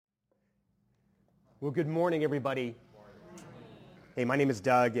Well, good morning, everybody. Hey, my name is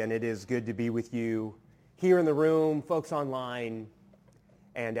Doug, and it is good to be with you here in the room, folks online.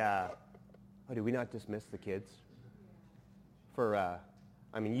 And, did we not dismiss the kids?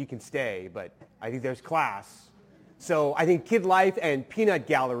 You can stay, but I think there's class. So I think Kid Life and Peanut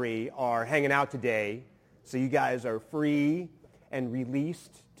Gallery are hanging out today. So you guys are free and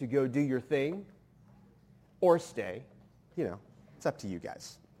released to go do your thing or stay. It's up to you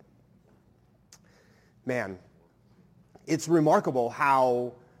guys. Man, it's remarkable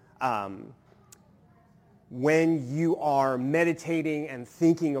how when you are meditating and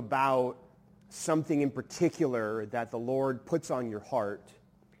thinking about something in particular that the Lord puts on your heart,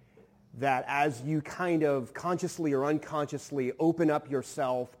 that as you kind of consciously or unconsciously open up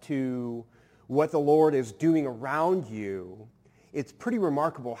yourself to what the Lord is doing around you, it's pretty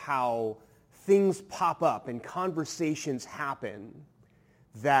remarkable how things pop up and conversations happen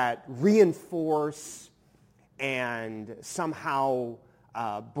that reinforce and somehow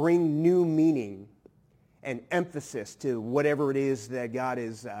bring new meaning and emphasis to whatever it is that God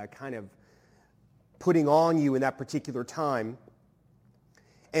is kind of putting on you in that particular time.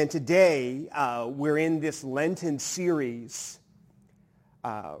 And today, we're in this Lenten series,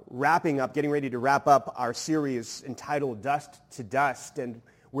 getting ready to wrap up our series entitled Dust to Dust, and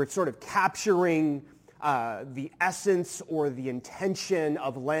we're sort of capturing the essence or the intention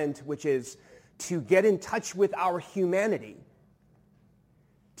of Lent, which is to get in touch with our humanity,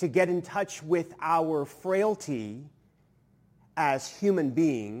 to get in touch with our frailty as human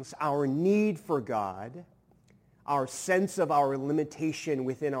beings, our need for God, our sense of our limitation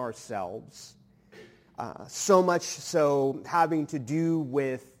within ourselves, so much so having to do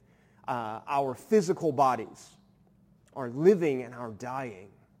with our physical bodies, our living and our dying,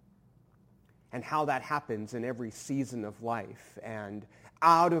 and how that happens in every season of life. And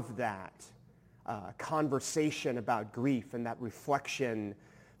out of that conversation about grief and that reflection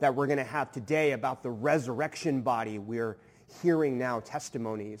that we're going to have today about the resurrection body, we're hearing now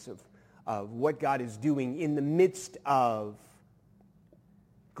testimonies of what God is doing in the midst of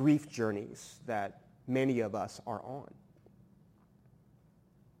grief journeys that many of us are on.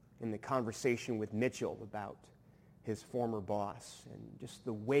 In the conversation with Mitchell about his former boss and just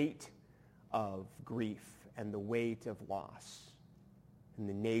the weight of grief and the weight of loss and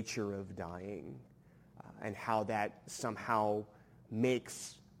the nature of dying and how that somehow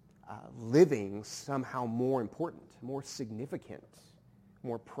makes living somehow more important, more significant,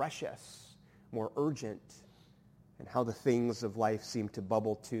 more precious, more urgent, and how the things of life seem to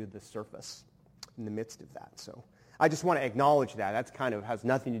bubble to the surface in the midst of that. So I just want to acknowledge that. That's kind of has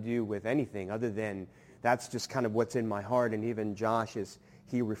nothing to do with anything other than that's just kind of what's in my heart. And even Josh, as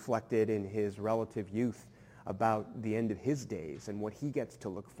he reflected in his relative youth about the end of his days and what he gets to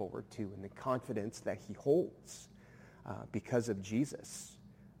look forward to and the confidence that he holds because of Jesus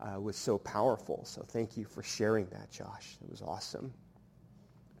was so powerful. So thank you for sharing that, Josh. It was awesome.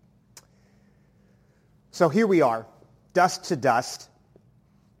 So here we are, dust to dust.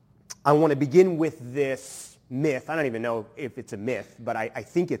 I want to begin with this myth. I don't even know if it's a myth, but I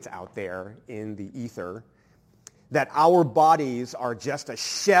think it's out there in the ether, that our bodies are just a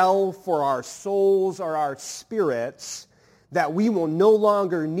shell for our souls or our spirits that we will no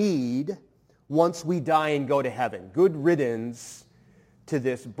longer need once we die and go to heaven. Good riddance to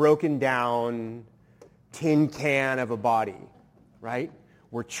this broken down tin can of a body, right?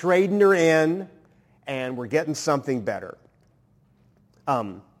 We're trading her in and we're getting something better.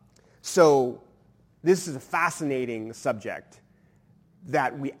 So this is a fascinating subject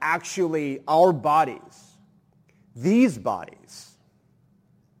that we actually, our bodies, these bodies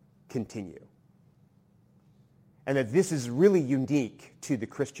continue. And that this is really unique to the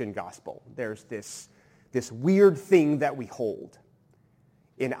Christian gospel. There's this weird thing that we hold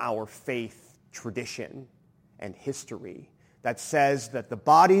in our faith tradition and history that says that the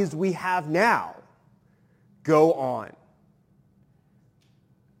bodies we have now go on.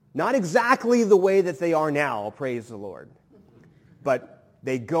 Not exactly the way that they are now, praise the Lord, but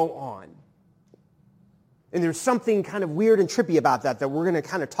they go on. And there's something kind of weird and trippy about that we're going to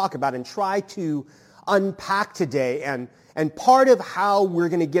kind of talk about and try to unpack today. And part of how we're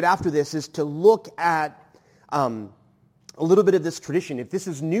going to get after this is to look at a little bit of this tradition. If this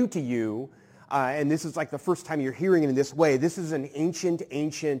is new to you, and this is like the first time you're hearing it in this way, this is an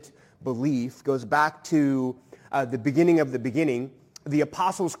ancient belief. Goes back to the beginning of the beginning. The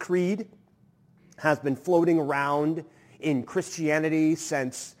Apostles' Creed has been floating around in Christianity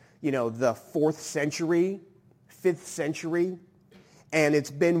since the 4th century, 5th century. And it's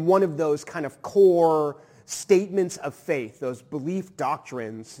been one of those kind of core statements of faith, those belief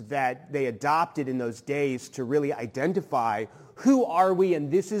doctrines that they adopted in those days to really identify who are we,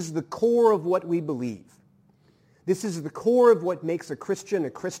 and this is the core of what we believe. This is the core of what makes a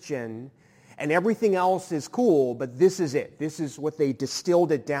Christian, and everything else is cool, but this is it. This is what they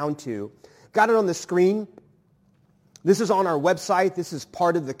distilled it down to. Got it on the screen. This is on our website. This is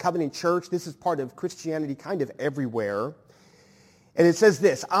part of the Covenant Church. This is part of Christianity kind of everywhere. And it says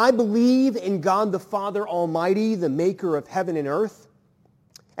this: I believe in God the Father Almighty, the maker of heaven and earth,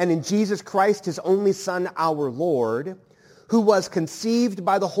 and in Jesus Christ, his only Son, our Lord, who was conceived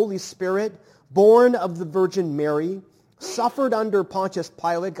by the Holy Spirit, born of the Virgin Mary, suffered under Pontius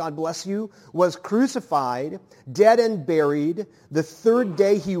Pilate, God bless you, was crucified, dead and buried. The third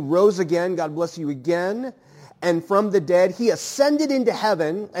day he rose again, God bless you again. And from the dead he ascended into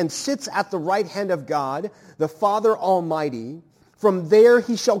heaven and sits at the right hand of God, the Father Almighty. From there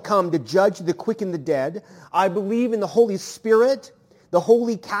he shall come to judge the quick and the dead. I believe in the Holy Spirit, the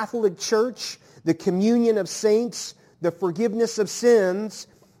Holy Catholic Church, the communion of saints, the forgiveness of sins,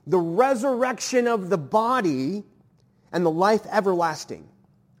 the resurrection of the body, and the life everlasting.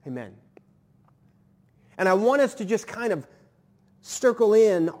 Amen. And I want us to just kind of circle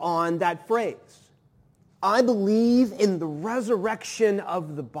in on that phrase. I believe in the resurrection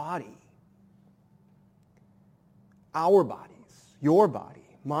of the body. Our bodies, your body,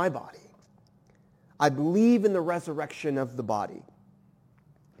 my body. I believe in the resurrection of the body.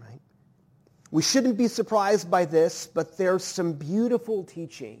 Right? We shouldn't be surprised by this, but there's some beautiful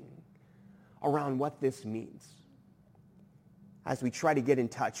teaching around what this means as we try to get in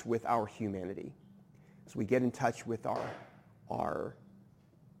touch with our humanity, as we get in touch with our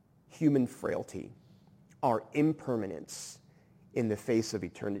human frailty, our impermanence in the face of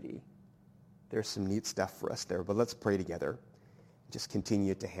eternity. There's some neat stuff for us there, but let's pray together. Just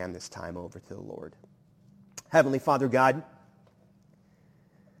continue to hand this time over to the Lord. Heavenly Father God,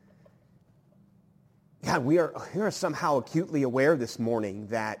 we are somehow acutely aware this morning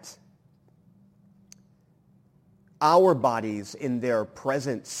that our bodies in their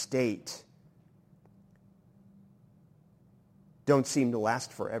present state don't seem to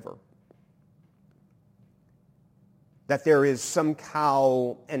last forever. That there is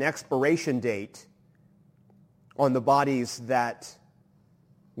somehow an expiration date on the bodies that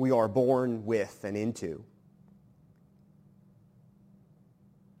we are born with and into.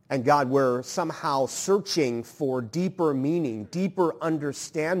 And God, we're somehow searching for deeper meaning, deeper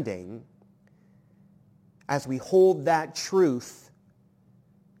understanding as we hold that truth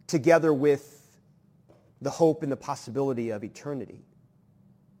together with the hope and the possibility of eternity.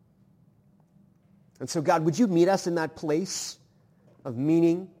 And so, God, would you meet us in that place of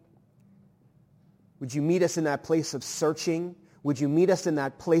meaning? Would you meet us in that place of searching? Would you meet us in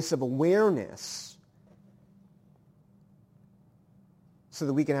that place of awareness so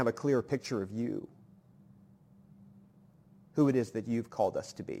that we can have a clearer picture of you, who it is that you've called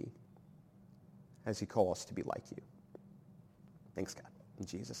us to be, as you call us to be like you. Thanks, God. In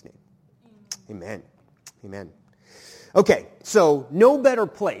Jesus' name. Amen. Amen. Okay, so no better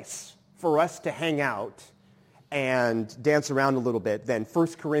place for us to hang out and dance around a little bit than 1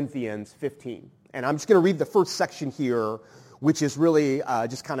 Corinthians 15. And I'm just going to read the first section here, which is really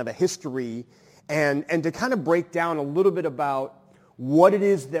just kind of a history, and to kind of break down a little bit about what it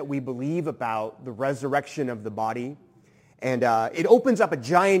is that we believe about the resurrection of the body. And it opens up a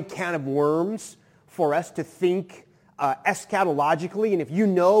giant can of worms for us to think eschatologically. And if you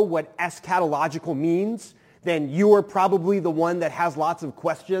know what eschatological means, then you are probably the one that has lots of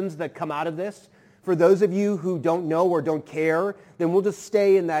questions that come out of this. For those of you who don't know or don't care, then we'll just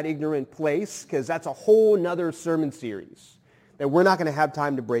stay in that ignorant place, because that's a whole nother sermon series that we're not going to have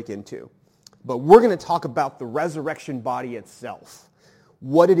time to break into. But we're going to talk about the resurrection body itself,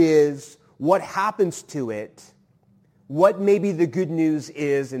 what it is, what happens to it, what maybe the good news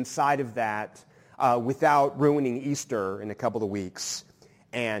is inside of that, without ruining Easter in a couple of weeks,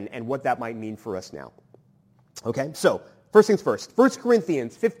 and what that might mean for us now. Okay, so first things first. 1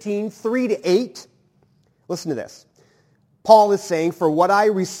 Corinthians 15, 3-8. Listen to this. Paul is saying, "For what I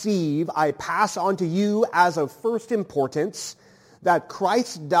receive, I pass on to you as of first importance, that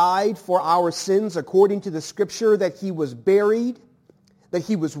Christ died for our sins according to the Scripture, that he was buried, that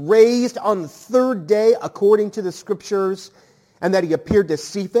he was raised on the third day according to the Scriptures, and that he appeared to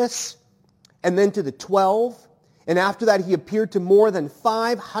Cephas, and then to the 12. And after that he appeared to more than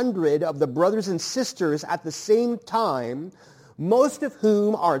 500 of the brothers and sisters at the same time, most of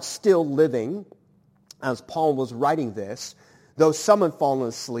whom are still living," as Paul was writing this, "though some had fallen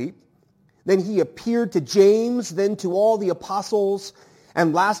asleep. Then he appeared to James, then to all the apostles,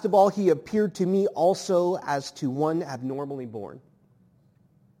 And last of all, he appeared to me also as to one abnormally born.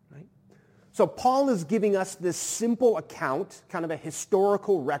 Right? So Paul is giving us this simple account, kind of a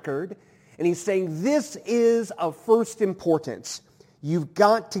historical record, and he's saying this is of first importance. You've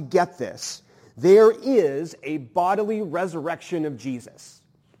got to get this. There is a bodily resurrection of Jesus.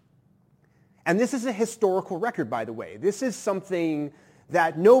 And this is a historical record, by the way. This is something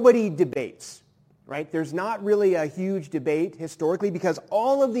that nobody debates, right? There's not really a huge debate historically because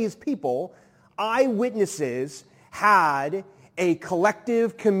all of these people, eyewitnesses, had a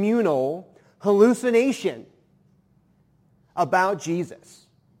collective communal hallucination about Jesus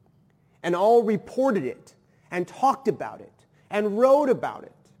and all reported it and talked about it and wrote about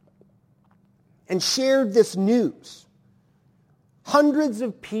it and shared this news. Hundreds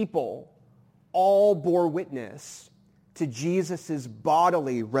of people all bore witness to Jesus'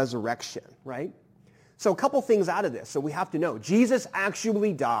 bodily resurrection, right? So a couple things out of this. So we have to know, Jesus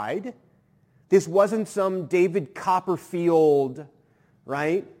actually died. This wasn't some David Copperfield,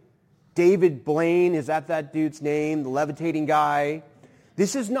 right? David Blaine, is that dude's name? The levitating guy.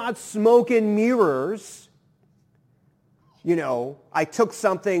 This is not smoke and mirrors. You know, I took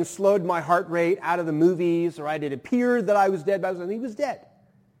something, slowed my heart rate out of the movies, right? It appeared that I was dead, but he was dead,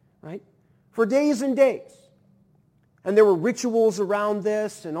 right? For days and days. And there were rituals around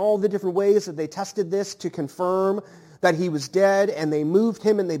this and all the different ways that they tested this to confirm that he was dead, and they moved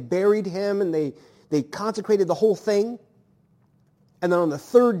him and they buried him and they consecrated the whole thing. And then on the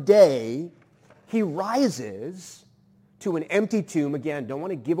third day, he rises to an empty tomb. Again, don't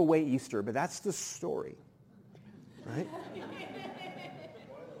want to give away Easter, but that's the story, right?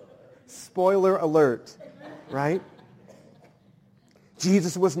 Spoiler alert, right?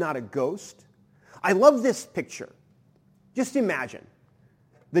 Jesus was not a ghost. I love this picture. Just imagine.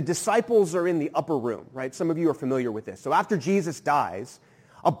 The disciples are in the upper room, right? Some of you are familiar with this. So after Jesus dies,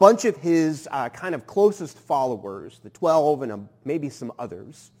 a bunch of his kind of closest followers, the 12 and maybe some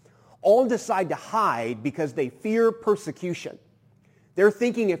others, all decide to hide because they fear persecution. They're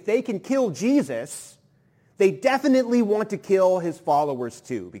thinking if they can kill Jesus, they definitely want to kill his followers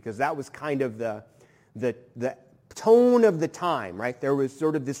too, because that was kind of the tone of the time, right? There was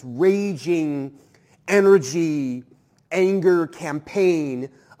sort of this raging energy, anger campaign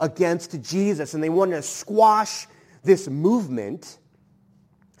against Jesus, and they wanted to squash this movement.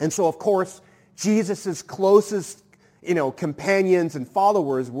 And so, of course, Jesus' closest, companions and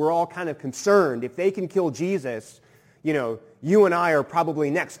followers were all kind of concerned. If they can kill Jesus, you and I are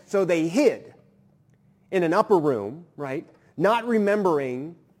probably next. So they hid in an upper room, right? Not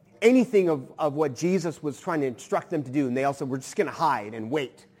remembering anything of what Jesus was trying to instruct them to do. And they also were just going to hide and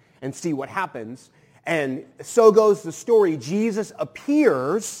wait and see what happens. And so goes the story. Jesus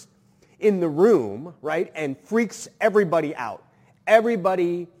appears in the room, right, and freaks everybody out.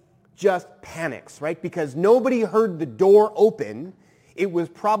 Everybody just panics, right, because nobody heard the door open. It was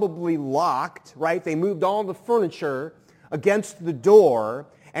probably locked, right? They moved all the furniture against the door,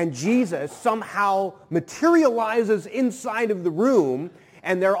 and Jesus somehow materializes inside of the room,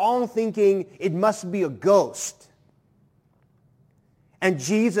 and they're all thinking it must be a ghost. And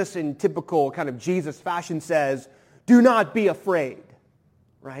Jesus, in typical kind of Jesus fashion, says, "Do not be afraid,"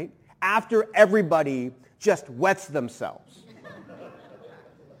 right? After everybody just wets themselves.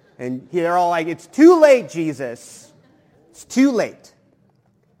 And they're all like, "It's too late, Jesus. It's too late."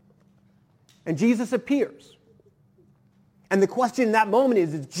 And Jesus appears. And the question in that moment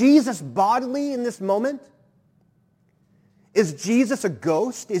is Jesus bodily in this moment? Is Jesus a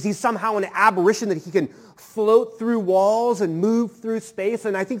ghost? Is he somehow an aberration that he can float through walls and move through space?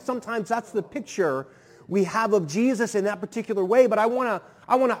 And I think sometimes that's the picture we have of Jesus in that particular way. But I want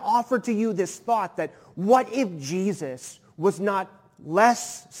to offer to you this thought that what if Jesus was not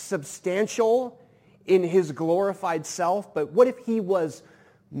less substantial in his glorified self, but what if he was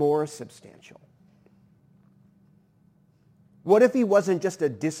more substantial? What if he wasn't just a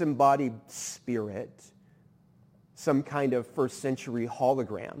disembodied spirit, some kind of first century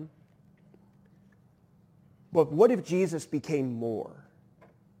hologram? But what if Jesus became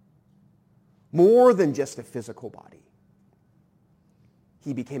more than just a physical body?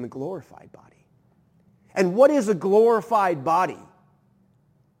 He became a glorified body. And what is a glorified body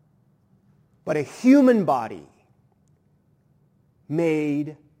but a human body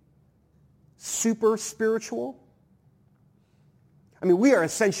made super spiritual? I mean, we are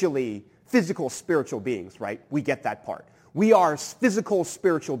essentially physical spiritual beings, right? We get that part. We are physical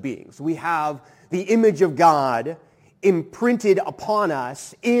spiritual beings. We have the image of God imprinted upon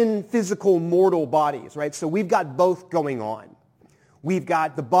us in physical mortal bodies, right? So we've got both going on. We've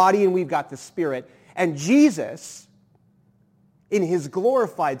got the body and we've got the spirit. And Jesus, in his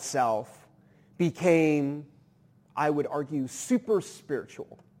glorified self, became, I would argue, super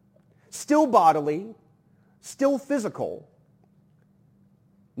spiritual. Still bodily, still physical,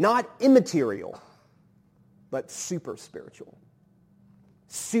 not immaterial, but super spiritual,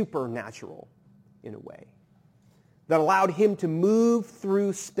 supernatural in a way, that allowed him to move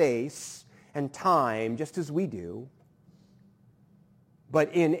through space and time just as we do,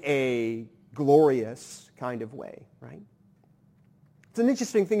 but in a glorious kind of way, right? It's an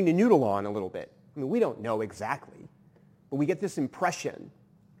interesting thing to noodle on a little bit. I mean, we don't know exactly, but we get this impression,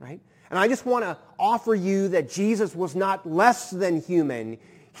 right? And I just want to offer you that Jesus was not less than human.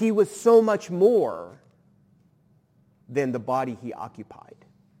 He was so much more than the body he occupied.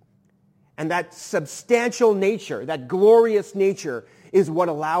 And that substantial nature, that glorious nature, is what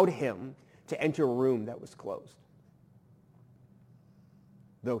allowed him to enter a room that was closed,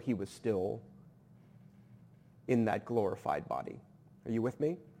 though he was still in that glorified body. Are you with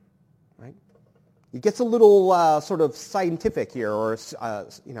me? Right? It gets a little sort of scientific here, or,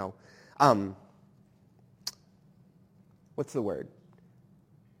 what's the word?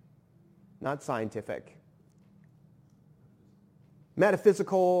 Not scientific.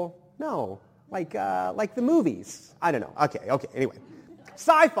 Metaphysical? No. Like the movies. I don't know. Okay, anyway.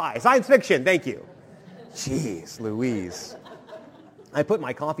 Sci-fi, science fiction, thank you. Jeez, Louise. I put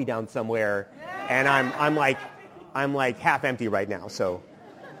my coffee down somewhere, and I'm like half empty right now, so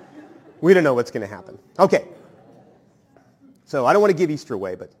we don't know what's going to happen. Okay. So I don't want to give Easter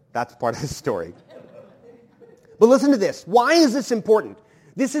away, but that's part of the story. But listen to this. Why is this important?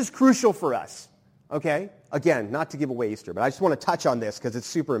 This is crucial for us, okay? Again, not to give away Easter, but I just want to touch on this because it's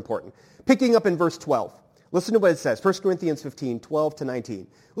super important. Picking up in verse 12. Listen to what it says. 1 Corinthians 15, 12 to 19.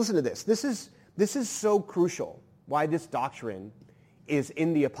 Listen to this. This is so crucial, why this doctrine is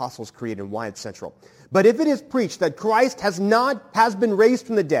in the Apostles' Creed and why it's central. But if it is preached that Christ has been raised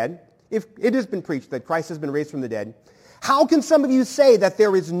from the dead, if it has been preached that Christ has been raised from the dead, how can some of you say that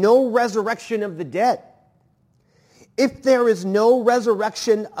there is no resurrection of the dead? If there is no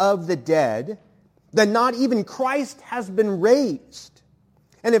resurrection of the dead, then not even Christ has been raised.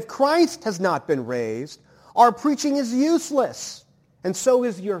 And if Christ has not been raised, our preaching is useless, and so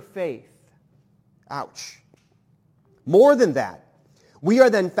is your faith. Ouch. More than that, we are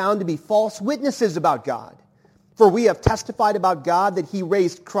then found to be false witnesses about God. For we have testified about God that he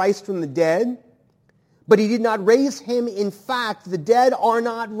raised Christ from the dead, but he did not raise him. In fact, the dead are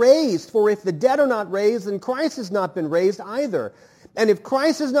not raised. For if the dead are not raised, then Christ has not been raised either. And if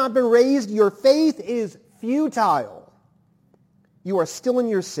Christ has not been raised, your faith is futile. You are still in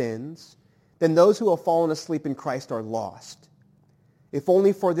your sins. Then those who have fallen asleep in Christ are lost. If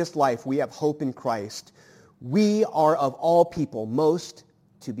only for this life we have hope in Christ, we are of all people most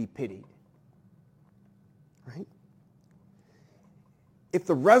to be pitied. Right? If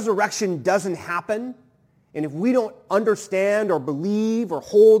the resurrection doesn't happen, and if we don't understand or believe or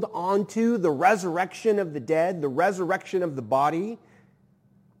hold on to the resurrection of the dead, the resurrection of the body,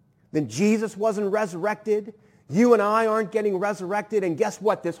 then Jesus wasn't resurrected. You and I aren't getting resurrected. And guess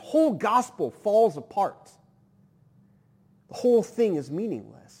what? This whole gospel falls apart. The whole thing is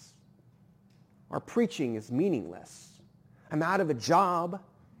meaningless. Our preaching is meaningless. I'm out of a job,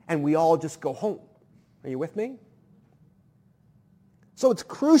 and we all just go home. Are you with me? So it's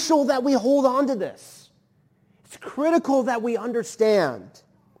crucial that we hold on to this. It's critical that we understand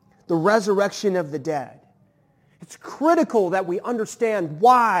the resurrection of the dead. It's critical that we understand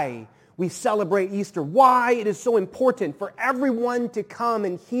why we celebrate Easter, why it is so important for everyone to come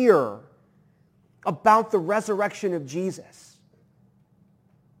and hear about the resurrection of Jesus.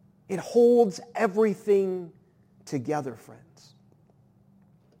 It holds everything together, friends.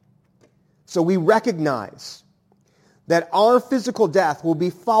 So we recognize that our physical death will be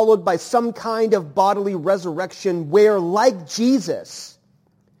followed by some kind of bodily resurrection where, like Jesus,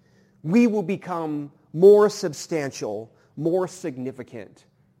 we will become more substantial, more significant,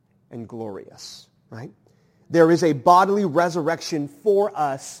 and glorious, right? There is a bodily resurrection for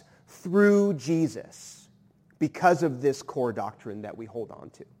us through Jesus because of this core doctrine that we hold on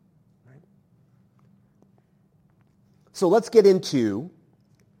to. Right? So let's get into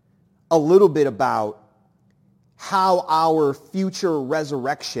a little bit about how our future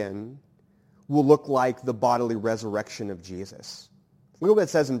resurrection will look like the bodily resurrection of Jesus. Look at what it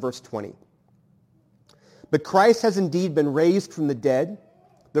says in verse 20. But Christ has indeed been raised from the dead,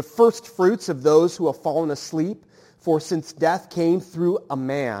 the first fruits of those who have fallen asleep. For since death came through a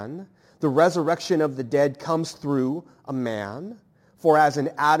man, the resurrection of the dead comes through a man. For as in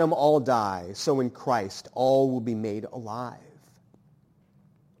Adam all die, so in Christ all will be made alive.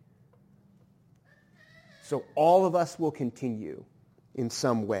 So all of us will continue in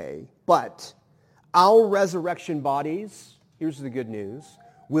some way. But our resurrection bodies, here's the good news,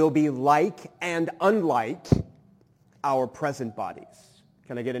 will be like and unlike our present bodies.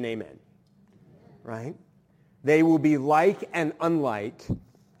 Can I get an amen? Right? They will be like and unlike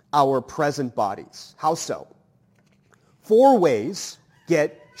our present bodies. How so? 4 ways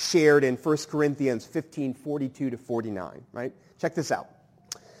get shared in 1 Corinthians 15:42-49, right? Check this out.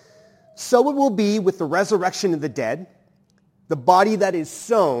 So it will be with the resurrection of the dead. The body that is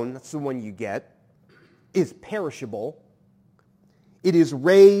sown, that's the one you get, is perishable. It is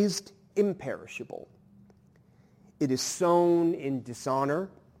raised imperishable. It is sown in dishonor.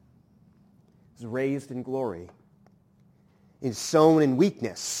 It is raised in glory. It is sown in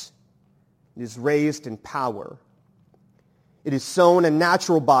weakness. It is raised in power. It is sown a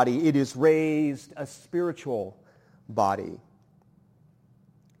natural body. It is raised a spiritual body.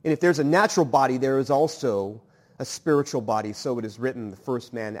 And if there's a natural body, there is also a spiritual body. So it is written, the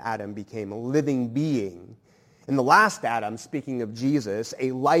first man, Adam, became a living being. And the last Adam, speaking of Jesus,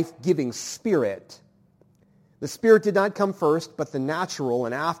 a life-giving spirit. The spirit did not come first, but the natural,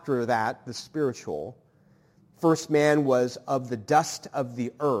 and after that, the spiritual. First man was of the dust of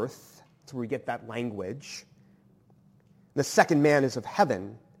the earth. That's where we get that language. The second man is of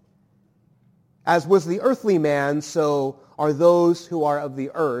heaven. As was the earthly man, so are those who are of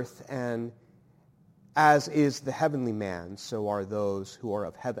the earth, and as is the heavenly man, so are those who are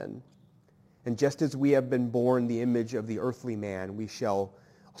of heaven. And just as we have been born the image of the earthly man,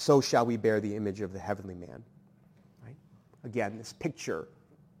 so shall we bear the image of the heavenly man. Right? Again, this picture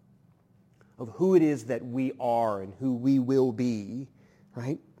of who it is that we are and who we will be,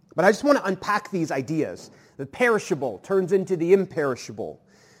 right? But I just want to unpack these ideas. The perishable turns into the imperishable.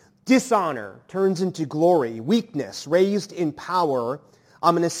 Dishonor turns into glory. Weakness raised in power.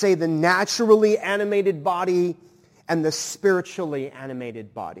 I'm going to say the naturally animated body and the spiritually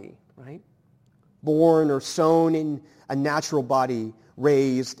animated body, right? Born or sown in a natural body,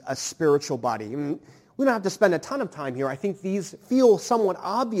 raised a spiritual body. We don't have to spend a ton of time here. I think these feel somewhat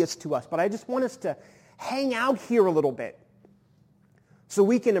obvious to us, but I just want us to hang out here a little bit so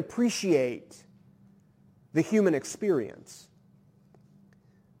we can appreciate the human experience.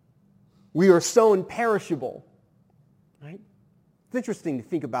 We are sown perishable, right? It's interesting to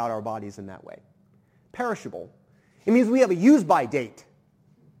think about our bodies in that way. Perishable. It means we have a use-by date,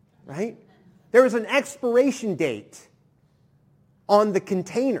 right? There is an expiration date on the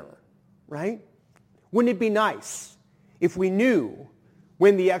container, right? Wouldn't it be nice if we knew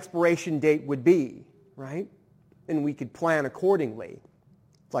when the expiration date would be, right? And we could plan accordingly.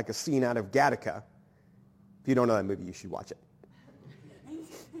 It's like a scene out of Gattaca. If you don't know that movie, you should watch it.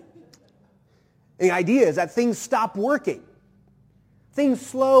 The idea is that things stop working. Things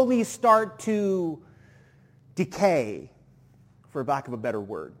slowly start to decay, for lack of a better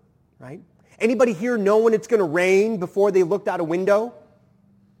word, right? Anybody here know when it's going to rain before they looked out a window,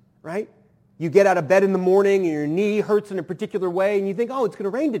 right? You get out of bed in the morning and your knee hurts in a particular way and you think, oh, it's going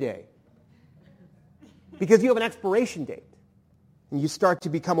to rain today. Because you have an expiration date. And you start to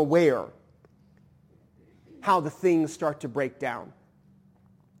become aware how the things start to break down.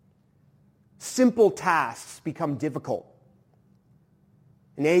 Simple tasks become difficult.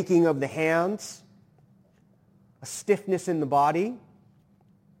 An aching of the hands, a stiffness in the body,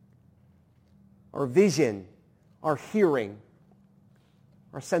 our vision, our hearing,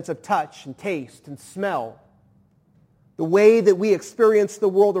 our sense of touch and taste and smell. The way that we experience the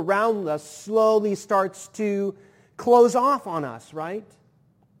world around us slowly starts to close off on us, right?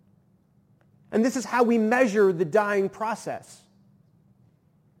 And this is how we measure the dying process.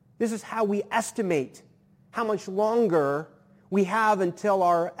 This is how we estimate how much longer we have until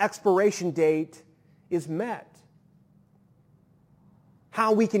our expiration date is met.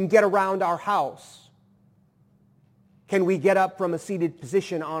 How we can get around our house. Can we get up from a seated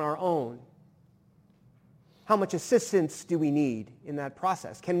position on our own? How much assistance do we need in that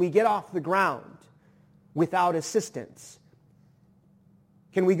process? Can we get off the ground without assistance?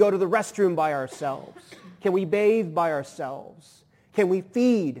 Can we go to the restroom by ourselves? Can we bathe by ourselves? Can we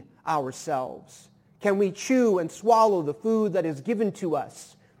feed ourselves? Can we chew and swallow the food that is given to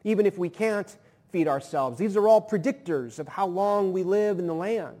us, even if we can't feed ourselves? These are all predictors of how long we live in the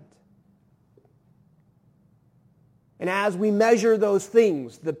land. And as we measure those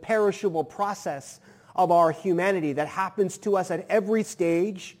things, the perishable process of our humanity that happens to us at every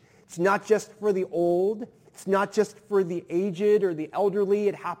stage, it's not just for the old, it's not just for the aged or the elderly,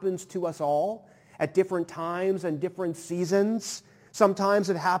 it happens to us all at different times and different seasons. Sometimes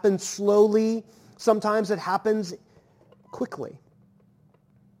it happens slowly, sometimes it happens quickly.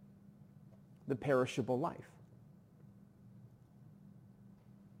 the perishable life.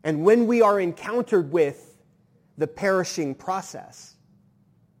 And when we are encountered with the perishing process,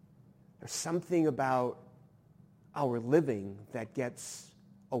 there's something about our living that gets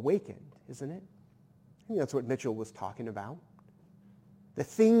awakened, isn't it? I think that's what Mitchell was talking about. The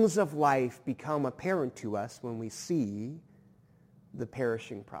things of life become apparent to us when we see the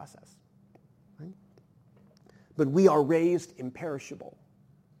perishing process. Right? But we are raised imperishable.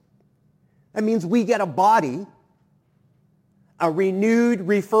 That means we get a body, a renewed,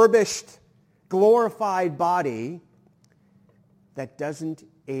 refurbished, glorified body that doesn't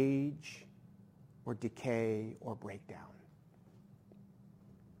age or decay or break down.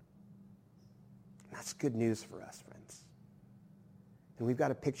 That's good news for us, friends. And we've got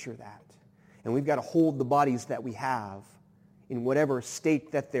to picture that. And we've got to hold the bodies that we have in whatever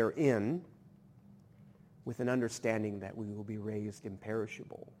state that they're in with an understanding that we will be raised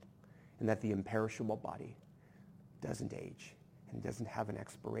imperishable and that the imperishable body doesn't age and doesn't have an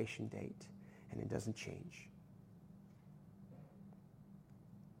expiration date and it doesn't change.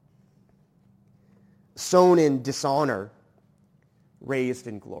 Sown in dishonor, raised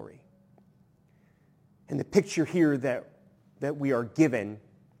in glory. And the picture here that we are given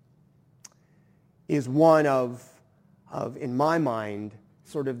is one of, in my mind,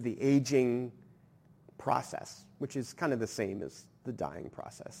 sort of the aging process, which is kind of the same as the dying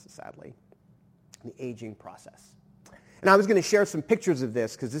process, sadly. The aging process. And I was going to share some pictures of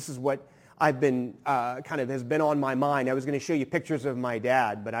this because this is what I've been, has been on my mind. I was going to show you pictures of my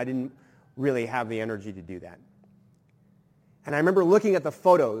dad, but I didn't really have the energy to do that. And I remember looking at the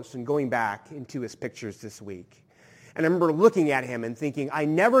photos and going back into his pictures this week. And I remember looking at him and thinking, I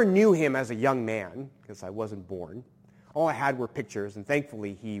never knew him as a young man because I wasn't born. All I had were pictures, and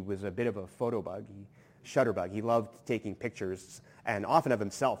thankfully he was a bit of a photo bug, shutter bug. He loved taking pictures, and often of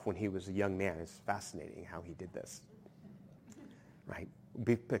himself when he was a young man. It's fascinating how he did this. Right?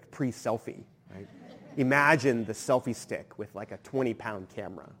 Pre-selfie. Right? Imagine the selfie stick with like a 20-pound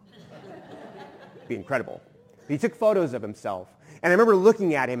camera. It'd be incredible. He took photos of himself. And I remember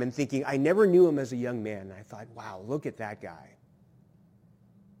looking at him and thinking, I never knew him as a young man. And I thought, wow, look at that guy.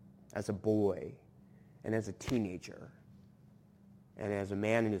 As a boy and as a teenager and as a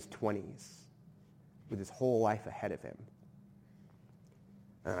man in his 20s with his whole life ahead of him.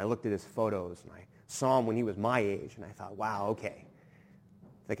 And I looked at his photos and I saw him when he was my age. And I thought, wow, okay.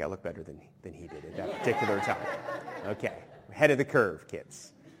 I think I look better than he did at that particular time. Okay. Ahead of the curve,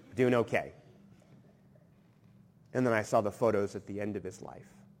 kids. Doing okay. And then I saw the photos at the end of his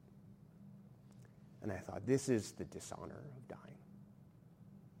life. And I thought, this is the dishonor of dying.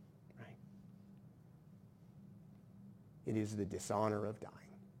 Right? It is the dishonor of dying.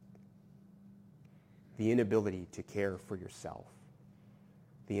 The inability to care for yourself.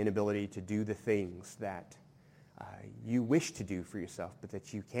 The inability to do the things that you wish to do for yourself, but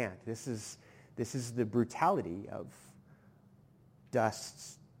that you can't. This is the brutality of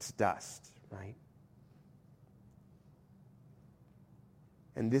dust to dust, right?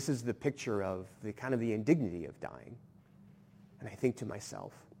 And this is the picture of the kind of the indignity of dying. And I think to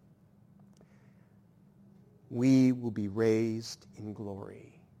myself, we will be raised in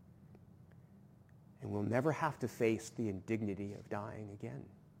glory. And we'll never have to face the indignity of dying again.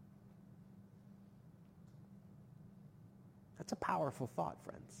 That's a powerful thought,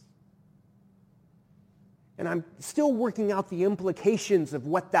 friends. And I'm still working out the implications of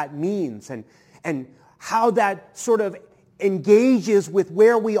what that means and how that sort of engages with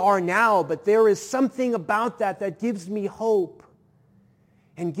where we are now, but there is something about that gives me hope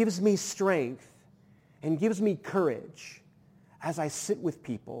and gives me strength and gives me courage as I sit with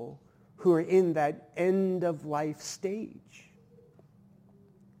people who are in that end-of-life stage.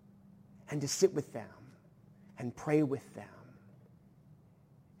 And to sit with them and pray with them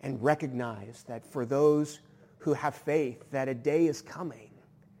and recognize that for those who have faith, that a day is coming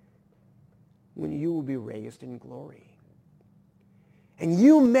when you will be raised in glory. And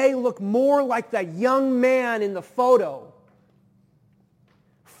you may look more like that young man in the photo,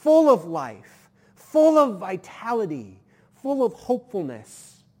 full of life, full of vitality, full of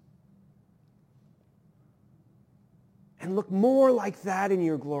hopefulness. And look more like that in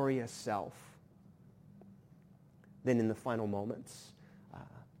your glorious self than in the final moments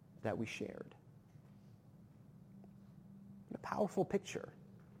that we shared. A powerful picture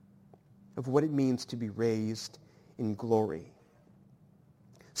of what it means to be raised in glory.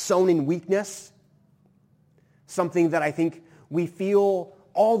 Sown in weakness, something that I think we feel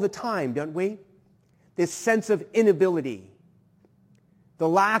all the time, don't we? This sense of inability, the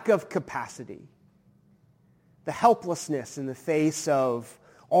lack of capacity, the helplessness in the face of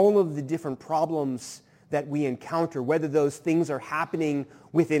all of the different problems that we encounter, whether those things are happening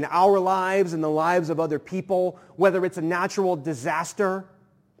within our lives and the lives of other people, whether it's a natural disaster,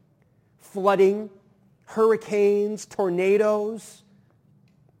 flooding, hurricanes, tornadoes,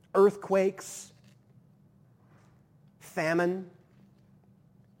 earthquakes, famine.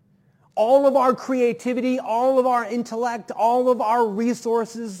 All of our creativity, all of our intellect, all of our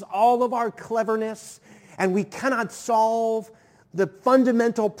resources, all of our cleverness, and we cannot solve the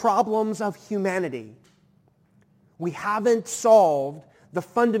fundamental problems of humanity. We haven't solved the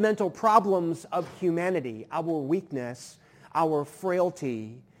fundamental problems of humanity, our weakness, our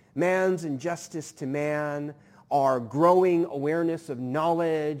frailty, man's injustice to man, our growing awareness of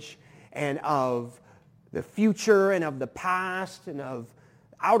knowledge and of the future and of the past and of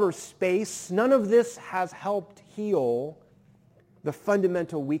outer space. None of this has helped heal the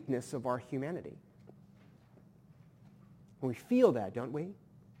fundamental weakness of our humanity. We feel that, don't we?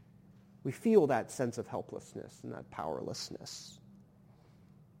 We feel that sense of helplessness and that powerlessness.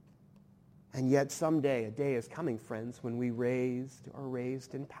 And yet someday, a day is coming, friends, when we are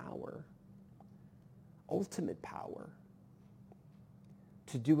raised in power, ultimate power,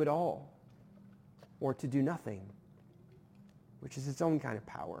 to do it all or to do nothing, which is its own kind of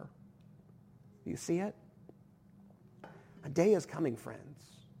power. Do you see it? A day is coming, friends,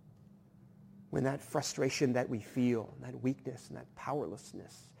 when that frustration that we feel, and that weakness and that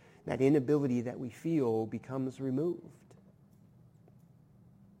powerlessness, that inability that we feel becomes removed.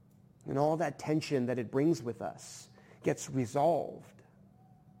 And all that tension that it brings with us gets resolved.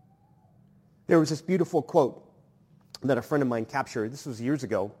 There was this beautiful quote that a friend of mine captured. This was years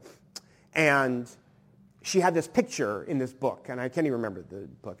ago. And she had this picture in this book, and I can't even remember the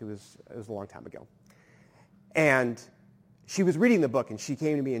book. It was a long time ago. And she was reading the book, and she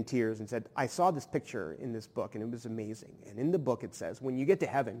came to me in tears and said, I saw this picture in this book, and it was amazing. And in the book it says, when you get to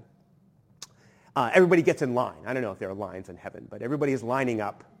heaven, everybody gets in line. I don't know if there are lines in heaven, but everybody is lining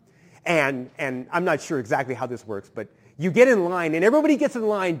up. And I'm not sure exactly how this works, but you get in line, and everybody gets in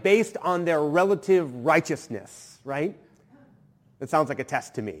line based on their relative righteousness, right? It sounds like a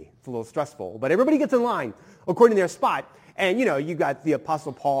test to me. It's a little stressful, but everybody gets in line according to their spot. And, you got the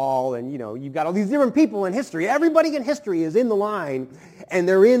Apostle Paul, and, you've got all these different people in history. Everybody in history is in the line, and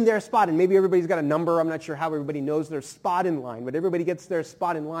they're in their spot. And maybe everybody's got a number. I'm not sure how everybody knows their spot in line, but everybody gets their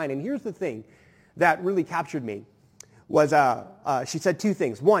spot in line. And here's the thing that really captured me was she said two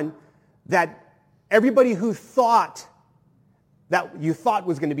things. One, that everybody who thought that you thought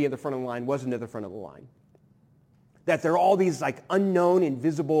was going to be at the front of the line wasn't at the front of the line. That there are all these unknown,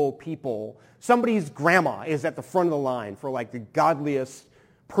 invisible people. Somebody's grandma is at the front of the line for the godliest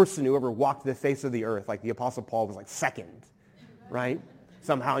person who ever walked the face of the earth. Like the Apostle Paul was second, right?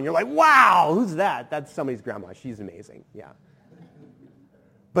 Somehow. And you're like, wow, who's that? That's somebody's grandma. She's amazing. Yeah.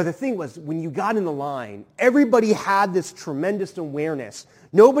 But the thing was, when you got in the line, everybody had this tremendous awareness.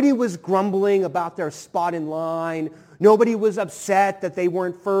 Nobody was grumbling about their spot in line. Nobody was upset that they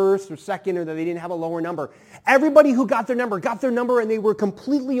weren't first or second or that they didn't have a lower number. Everybody who got their number, and they were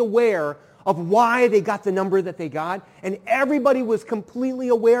completely aware of why they got the number that they got. And everybody was completely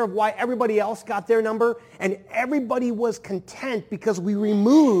aware of why everybody else got their number. And everybody was content because we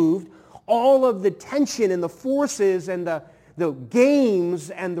removed all of the tension and the forces and the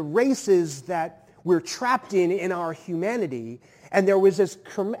games and the races that we're trapped in our humanity. And there was this,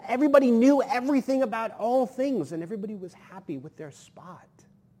 everybody knew everything about all things, and everybody was happy with their spot.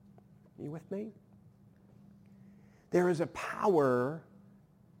 Are you with me? There is a power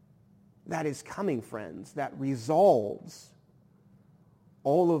that is coming, friends, that resolves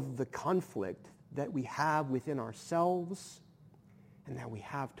all of the conflict that we have within ourselves and that we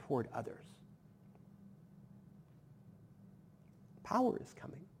have toward others. Power is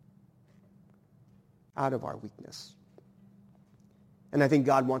coming out of our weakness. And I think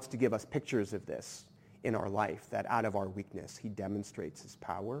God wants to give us pictures of this in our life, that out of our weakness, he demonstrates his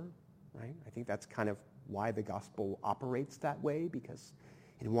power, right? I think that's kind of why the gospel operates that way, because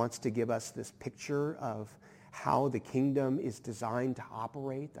it wants to give us this picture of how the kingdom is designed to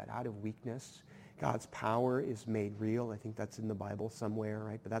operate, that out of weakness, God's power is made real. I think that's in the Bible somewhere,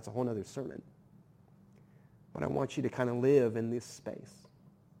 right? But that's a whole other sermon. But I want you to kind of live in this space.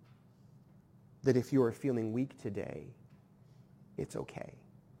 That if you are feeling weak today, it's okay.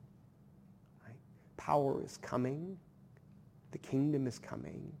 Right? Power is coming. The kingdom is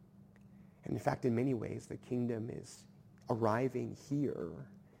coming. And in fact, in many ways, the kingdom is arriving here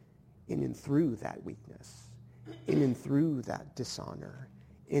in and through that weakness, in and through that dishonor,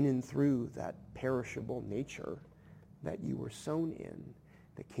 in and through that perishable nature that you were sown in.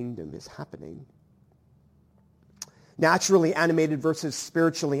 The kingdom is happening. naturally animated versus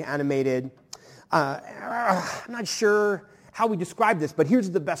spiritually animated. I'm not sure how we describe this, but here's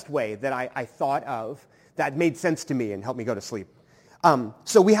the best way that I thought of that made sense to me and helped me go to sleep.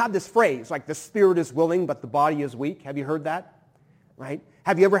 So we have this phrase, like the spirit is willing, but the body is weak. Have you heard that? Right?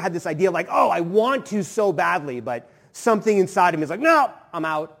 Have you ever had this idea like, oh, I want to so badly, but something inside of me is like, no, I'm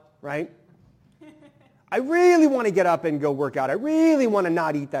out, right? I really want to get up and go work out. I really want to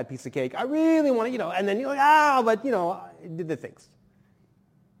not eat that piece of cake. I really want to, and then you're like, but, I did the things.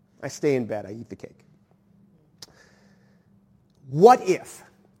 I stay in bed. I eat the cake. What if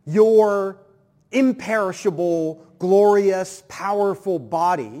your imperishable, glorious, powerful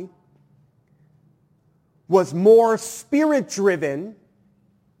body was more spirit-driven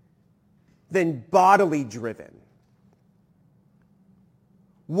than bodily-driven?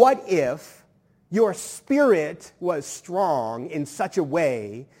 What if your spirit was strong in such a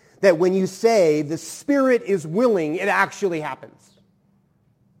way that when you say the spirit is willing, it actually happens?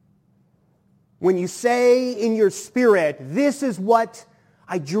 When you say in your spirit, this is what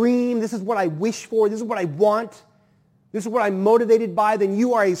I dream, this is what I wish for, this is what I want, this is what I'm motivated by, then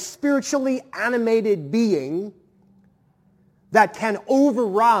you are a spiritually animated being that can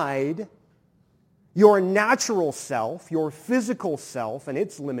override your natural self, your physical self and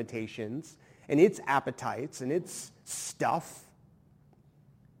its limitations and its appetites and its stuff.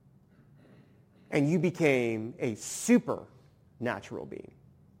 And you became a supernatural being.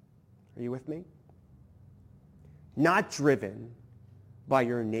 Are you with me? Not driven by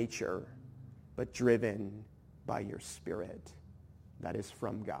your nature, but driven by your spirit that is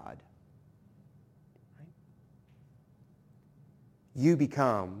from God. Right? You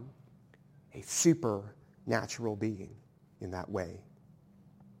become a supernatural being in that way.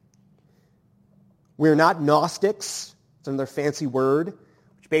 We're not Gnostics. It's another fancy word,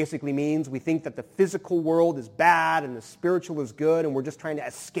 which basically means we think that the physical world is bad and the spiritual is good, and we're just trying to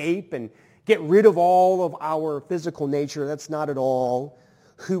escape and get rid of all of our physical nature. That's not at all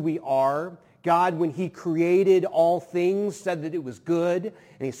who we are. God, when he created all things, said that it was good,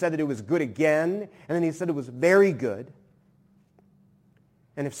 and he said that it was good again, and then he said it was very good.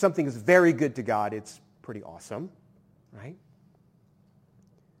 And if something is very good to God, it's pretty awesome, right?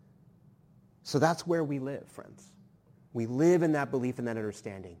 So that's where we live, friends. We live in that belief and that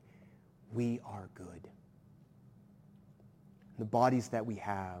understanding. We are good. The bodies that we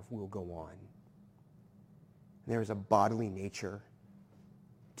have will go on. There is a bodily nature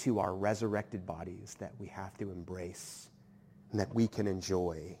to our resurrected bodies that we have to embrace and that we can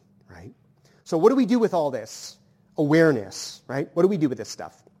enjoy, right? So what do we do with all this awareness, right? What do we do with this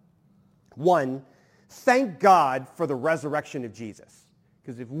stuff? One, thank God for the resurrection of Jesus.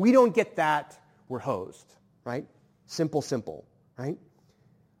 Because if we don't get that, we're hosed, right? Simple, right?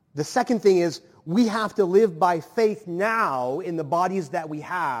 The second thing is we have to live by faith now in the bodies that we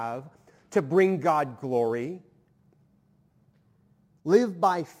have to bring God glory. Live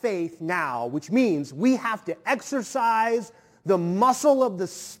by faith now, which means we have to exercise the muscle of the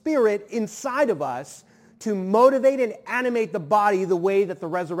Spirit inside of us to motivate and animate the body the way that the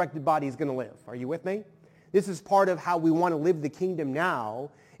resurrected body is going to live. Are you with me? This is part of how we want to live the kingdom now,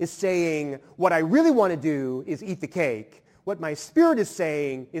 is saying what I really want to do is eat the cake. What my spirit is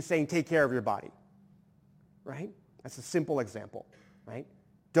saying take care of your body. Right? That's a simple example. Right?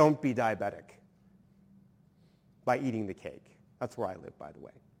 Don't be diabetic by eating the cake. That's where I live, by the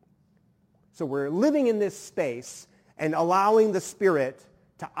way. So we're living in this space and allowing the Spirit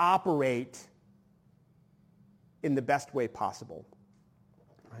to operate in the best way possible.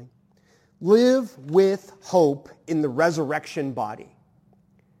 Right? Live with hope in the resurrection body.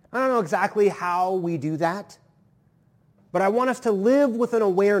 I don't know exactly how we do that, but I want us to live with an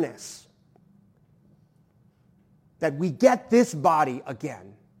awareness that we get this body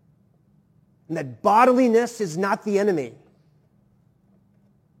again, and that bodiliness is not the enemy.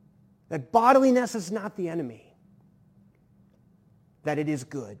 That bodiliness is not the enemy. That it is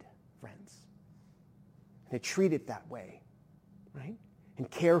good, friends. And to treat it that way, right? And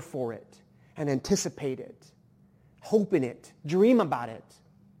care for it, and anticipate it, hope in it, dream about it.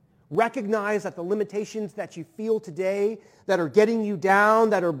 Recognize that the limitations that you feel today that are getting you down,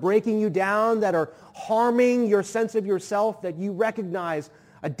 that are breaking you down, that are harming your sense of yourself, that you recognize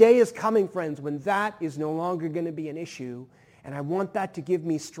a day is coming, friends, when that is no longer going to be an issue. And I want that to give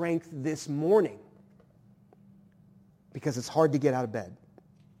me strength this morning because it's hard to get out of bed.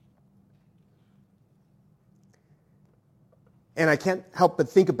 And I can't help but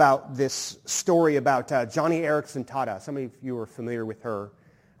think about this story about Joni Eareckson Tada. Some of you are familiar with her,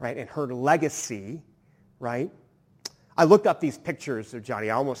 right? And her legacy, right? I looked up these pictures of Joni. I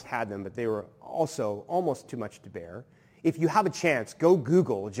almost had them, but they were also almost too much to bear. If you have a chance, go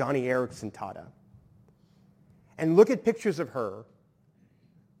Google Johnny Erickson Tata and look at pictures of her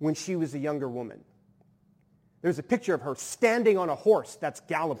when she was a younger woman. There's a picture of her standing on a horse that's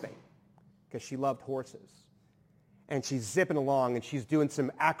galloping because she loved horses. And she's zipping along and she's doing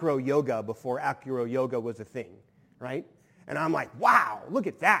some acro yoga before acro yoga was a thing, right? And I'm like, wow, look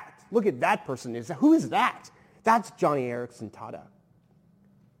at that. Look at that person. Who is that? That's Johnny Erickson Tata,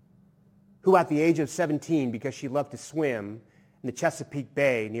 who at the age of 17, because she loved to swim in the Chesapeake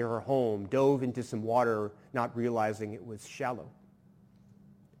Bay near her home, dove into some water not realizing it was shallow.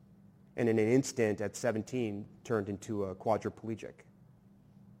 And in an instant, at 17, turned into a quadriplegic,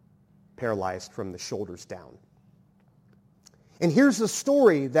 paralyzed from the shoulders down. And here's the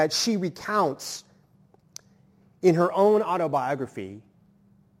story that she recounts in her own autobiography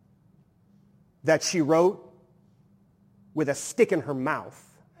that she wrote with a stick in her mouth.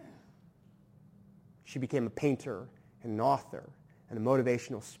 She became a painter and an author and a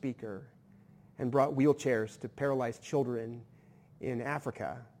motivational speaker and brought wheelchairs to paralyzed children in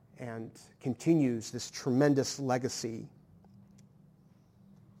Africa and continues this tremendous legacy.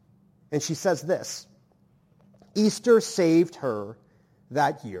 And she says this, Easter saved her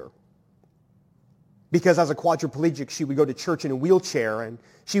that year because as a quadriplegic, she would go to church in a wheelchair, and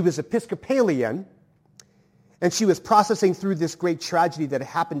she was Episcopalian, and she was processing through this great tragedy that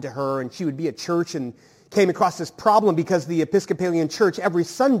happened to her, and she would be at church and came across this problem because the Episcopalian church, every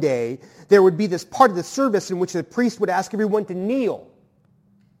Sunday, there would be this part of the service in which the priest would ask everyone to kneel.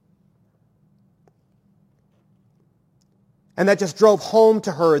 And that just drove home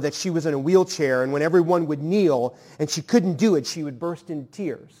to her that she was in a wheelchair, and when everyone would kneel and she couldn't do it, she would burst into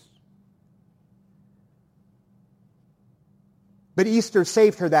tears. But Easter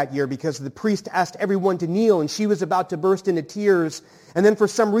saved her that year because the priest asked everyone to kneel, and she was about to burst into tears. And then for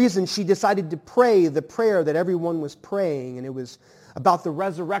some reason, she decided to pray the prayer that everyone was praying, and it was about the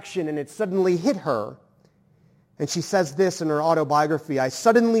resurrection, and it suddenly hit her. And she says this in her autobiography, I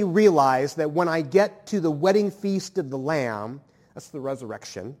suddenly realized that when I get to the wedding feast of the Lamb, that's the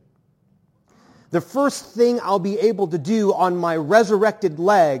resurrection, the first thing I'll be able to do on my resurrected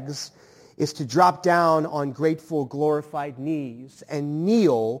legs is to drop down on grateful, glorified knees and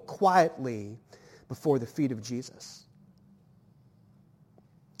kneel quietly before the feet of Jesus.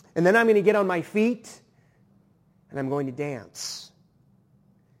 And then I'm going to get on my feet and I'm going to dance.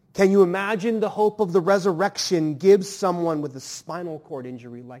 Can you imagine the hope of the resurrection gives someone with a spinal cord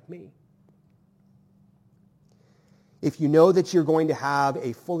injury like me? If you know that you're going to have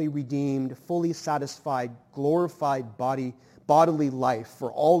a fully redeemed, fully satisfied, glorified bodily life for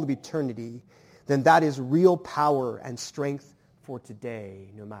all of eternity, then that is real power and strength for today,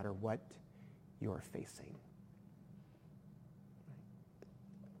 no matter what you are facing.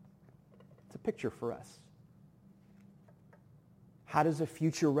 It's a picture for us. How does a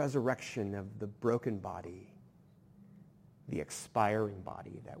future resurrection of the broken body, the expiring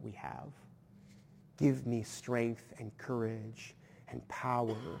body that we have, give me strength and courage and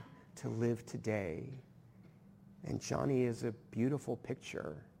power to live today? And Johnny is a beautiful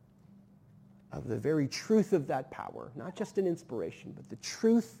picture of the very truth of that power, not just an inspiration, but the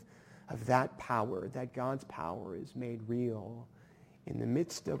truth of that power, that God's power is made real in the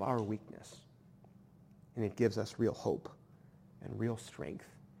midst of our weakness. And it gives us real hope and real strength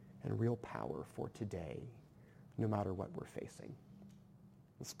and real power for today, no matter what we're facing.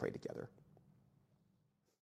 Let's pray together.